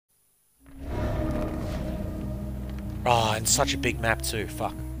Oh, and such a big map too.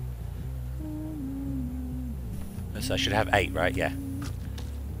 Fuck. So I should have 8, right? Yeah.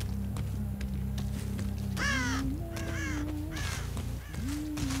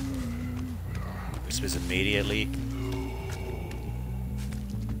 Whispers immediately.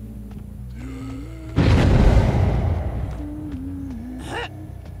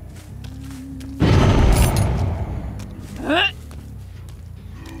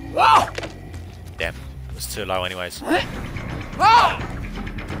 Damn, it was too low anyways.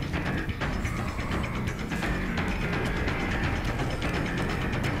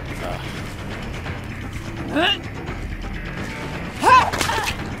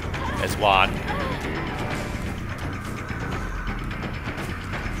 There's one.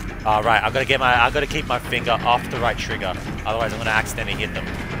 Oh, right, I've got to keep my finger off the right trigger, otherwise I'm gonna accidentally hit them.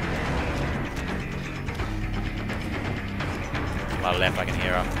 To my left, I can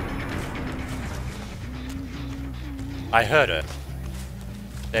hear her. I heard her.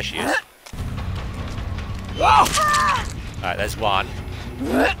 There she is. Alright, there's one.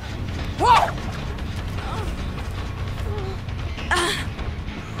 I'm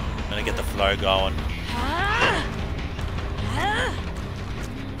gonna get the flow going.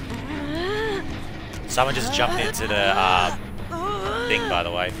 Someone just jumped into the thing, by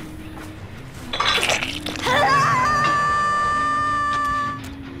the way.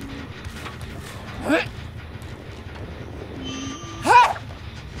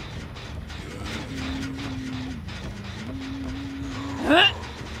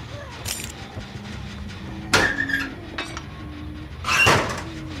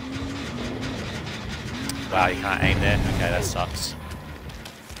 Wow, you can't aim there? Okay, that sucks.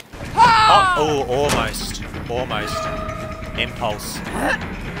 Oh, almost. Almost. Impulse.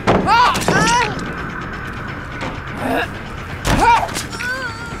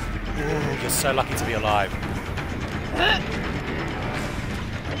 Ooh, you're so lucky to be alive.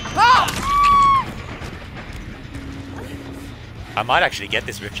 I might actually get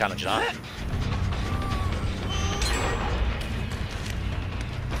this rift challenge now.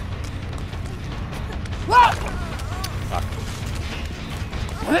 Fuck.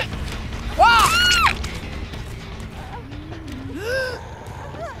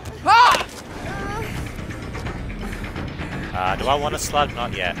 Do I want a slug?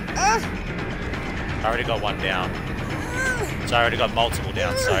 Not yet. I already got one down. So I already got multiple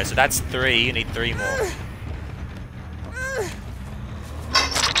down, sorry. So that's 3, you need 3 more.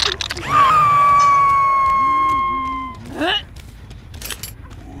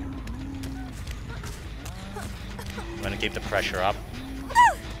 I'm gonna keep the pressure up.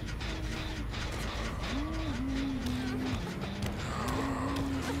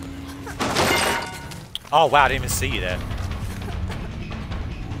 Oh wow, I didn't even see you there.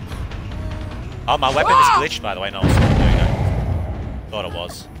 Oh, my weapon is glitched, by the way. No, there we go. Thought it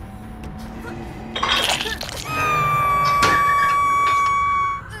was.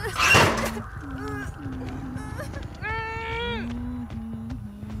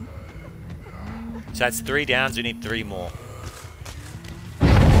 So that's 3 downs, we need 3 more.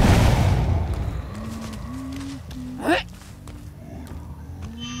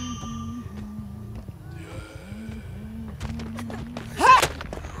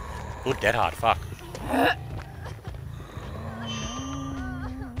 Ooh, dead hard, fuck.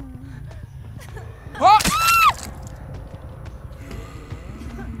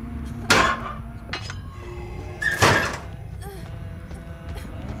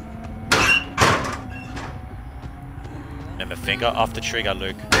 Remember, finger off the trigger,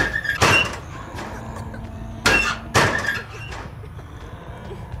 Luke.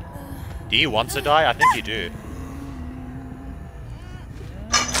 Do you want to die? I think you do.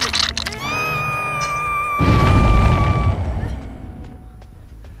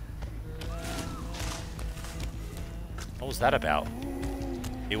 What was that about?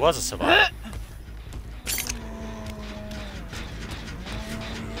 He was a survivor.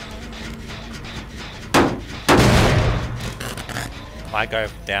 Might go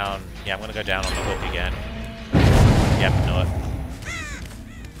down. Yeah, I'm gonna go down on the hook again. Yep, know it.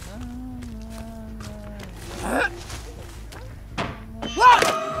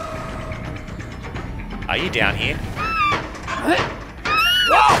 Are you down here?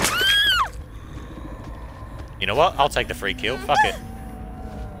 You know what? I'll take the free kill. Fuck it.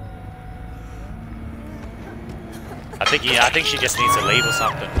 I think she just needs to leave or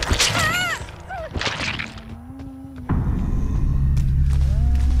something.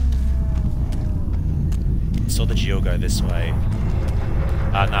 Saw the Geo go this way.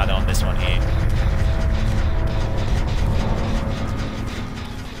 No, they're on this one here.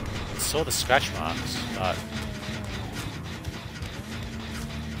 Saw the scratch marks, but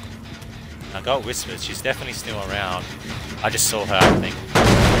I got whispers. She's definitely still around. I just saw her, I think.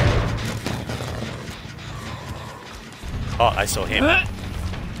 Oh, I saw him. I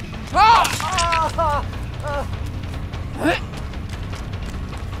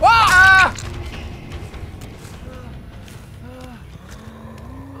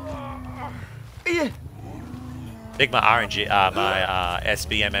think my RNG, my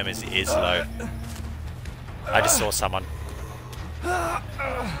SBMM is low. I just saw someone.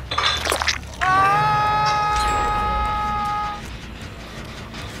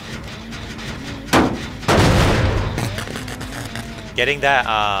 Getting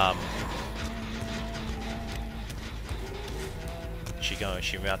that, she going?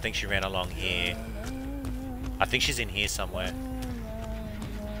 I think she ran along here. I think she's in here somewhere.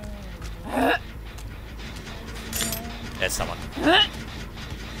 There's someone.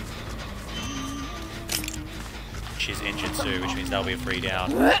 She's injured too, which means that'll be a free down.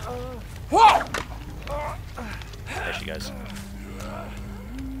 There she goes.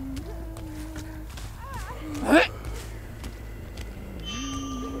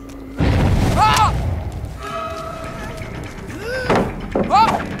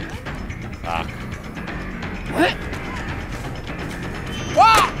 Fuck.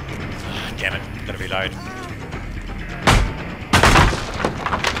 Damn it, gotta reload.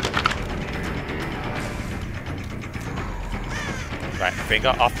 Right, finger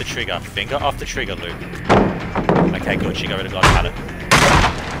off the trigger. Finger off the trigger, Luke. Okay, good. She got rid of God. Cut it.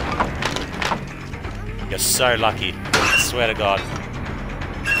 You're so lucky. I swear to God.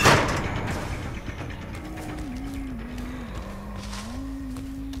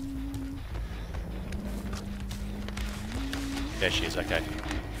 There she is. Okay.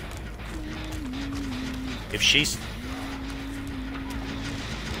 If she's...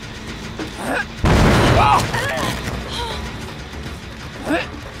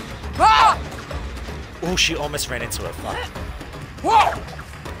 Oh, she almost ran into her. Fuck.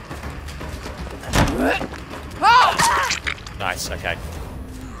 Nice, okay.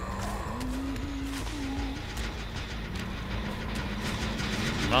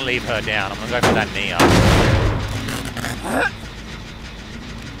 I'm gonna leave her down. I'm gonna go for that knee up.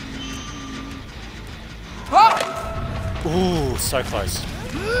 Ooh, so close.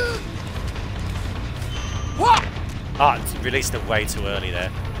 Ah, it's released it way too early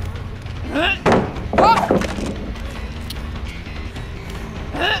there.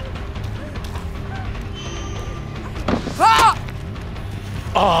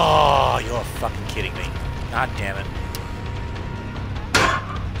 Oh, you're fucking kidding me. God damn it.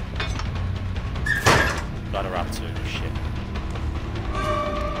 Got her up too. Shit.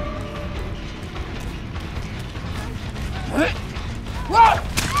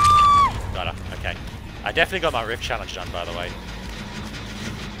 Got her. Okay. I definitely got my rift challenge done, by the way.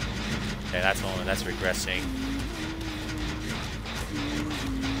 Okay, that's all. That's regressing.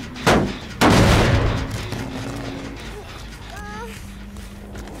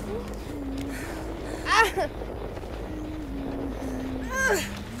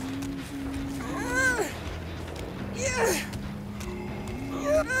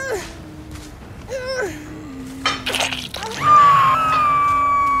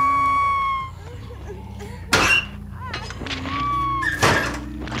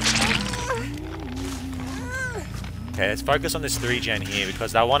 Okay, let's focus on this 3-gen here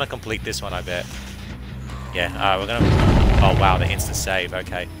because I want to complete this one, I bet. Yeah, we're gonna... Oh wow, the instant save,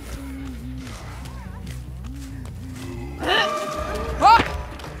 okay.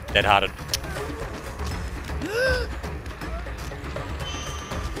 Dead-hearted.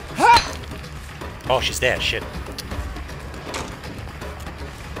 Oh, she's there, shit.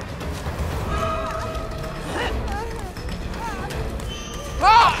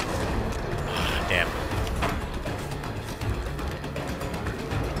 Damn.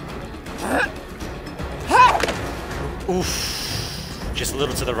 Oof. Just a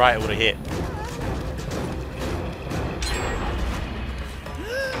little to the right, it would have hit.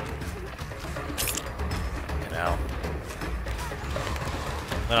 Now.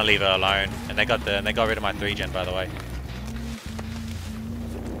 I'm gonna leave her alone. And they got rid of my 3-gen, by the way.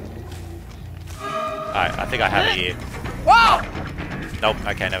 Alright, I think I have it here. Nope,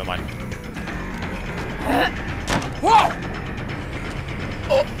 okay, never mind.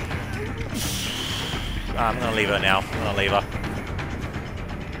 I'm gonna leave her now. I'm gonna leave her.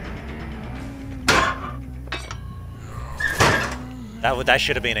 That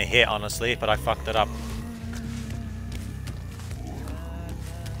should have been a hit, honestly, but I fucked it up.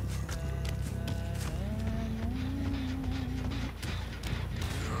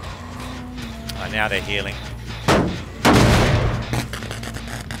 Now they're healing.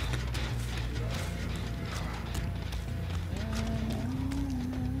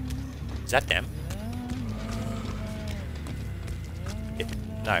 Is that them?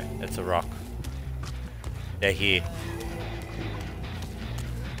 No, it's a rock. They're here.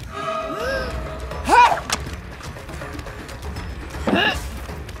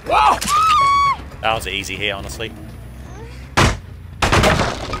 That was easy here, honestly.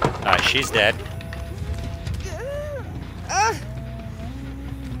 Alright, she's dead.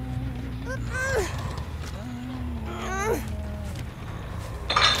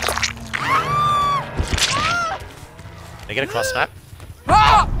 Can I get a cross snap?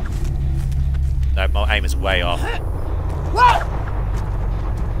 No, my aim is way off.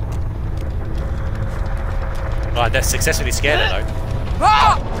 Right, that's successfully scared her though.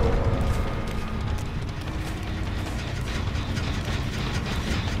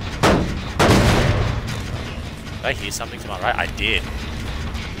 Did I hear something to my right? I did.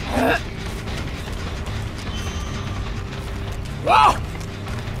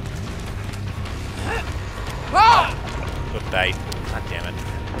 Good bait. God damn it.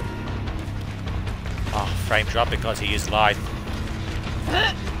 Oh, frame drop because he used light.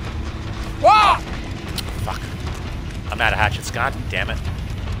 Fuck. I'm out of hatchets. God damn it.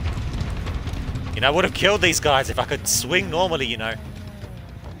 You know, I would have killed these guys if I could swing normally, you know.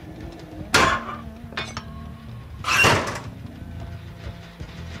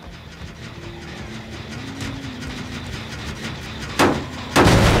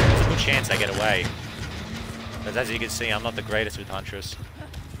 There's a good chance I get away. But as you can see, I'm not the greatest with Huntress.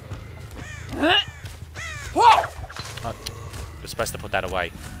 Oh, we're supposed to put that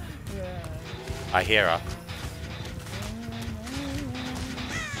away. I hear her.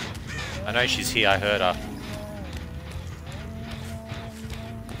 I know she's here, I heard her.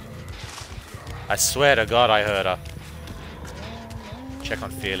 I swear to God I heard her. Check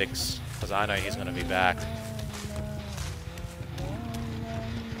on Felix, because I know he's going to be back.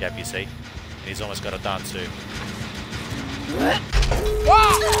 Yep, you see? He's almost got it done too.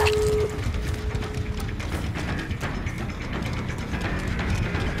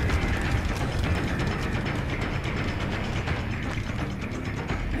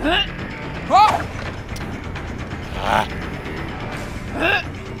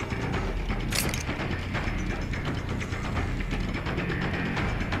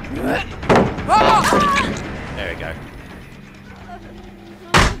 There we go.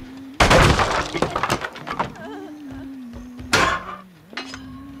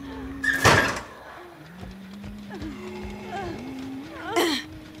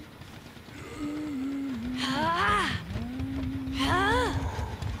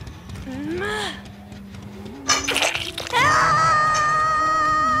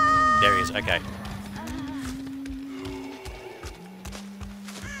 There he is, okay.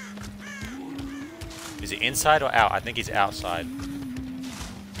 Is he inside or out? I think he's outside.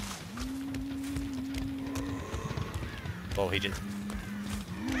 Oh, he didn't.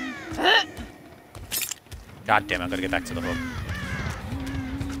 God damn it, I've got to get back to the hook.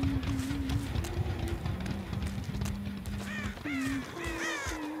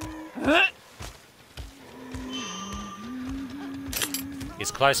 He's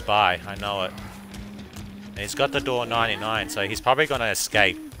close by, I know it. And he's got the door 99, so he's probably going to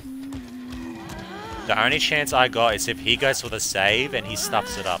escape. The only chance I got is if he goes for the save and he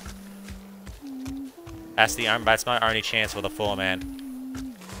stuffs it up. That's my only chance for the 4-man.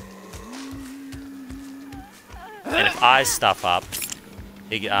 And if I stuff up,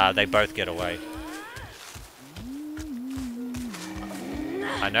 they both get away.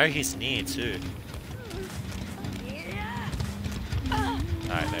 I know he's near too.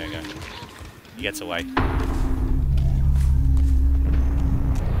 Alright, there we go. He gets away.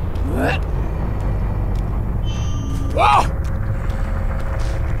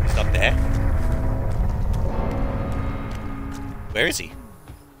 He's not there. Where is he?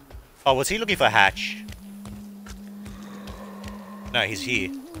 Oh, was he looking for Hatch? No, he's here.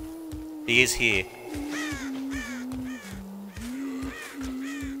 He is here.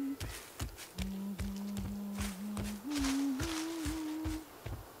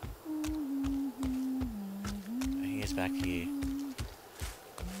 He is back here.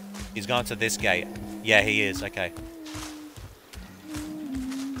 He's gone to this gate. Yeah, he is. Okay.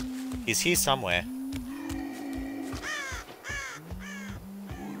 He's here somewhere.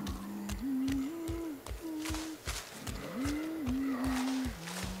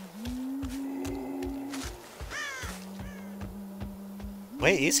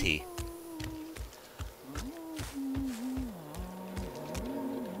 Where is he?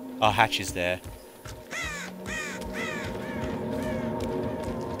 Oh, Hatch is there.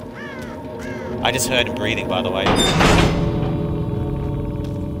 I just heard him breathing, by the way.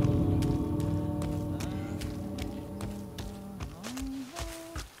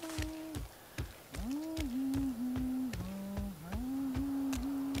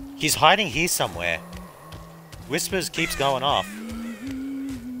 He's hiding here somewhere. Whispers keeps going off.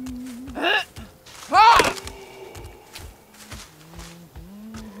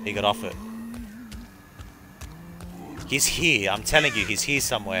 He got off it. He's here. I'm telling you, he's here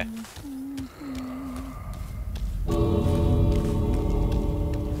somewhere.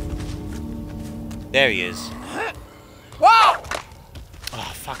 There he is.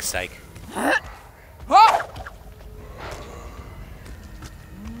 Oh, fuck's sake.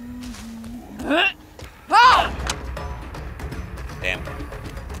 Damn.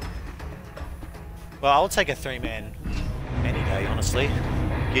 Well, I'll take a 3-man any day, honestly.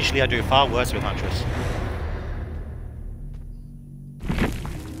 Usually I do far worse with Huntress.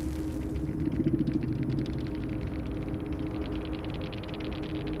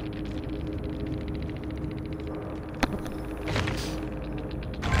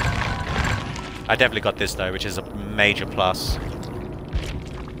 I definitely got this though, which is a major plus.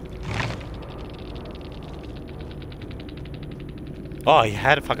 Oh, he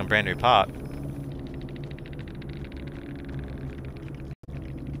had a fucking brand new part.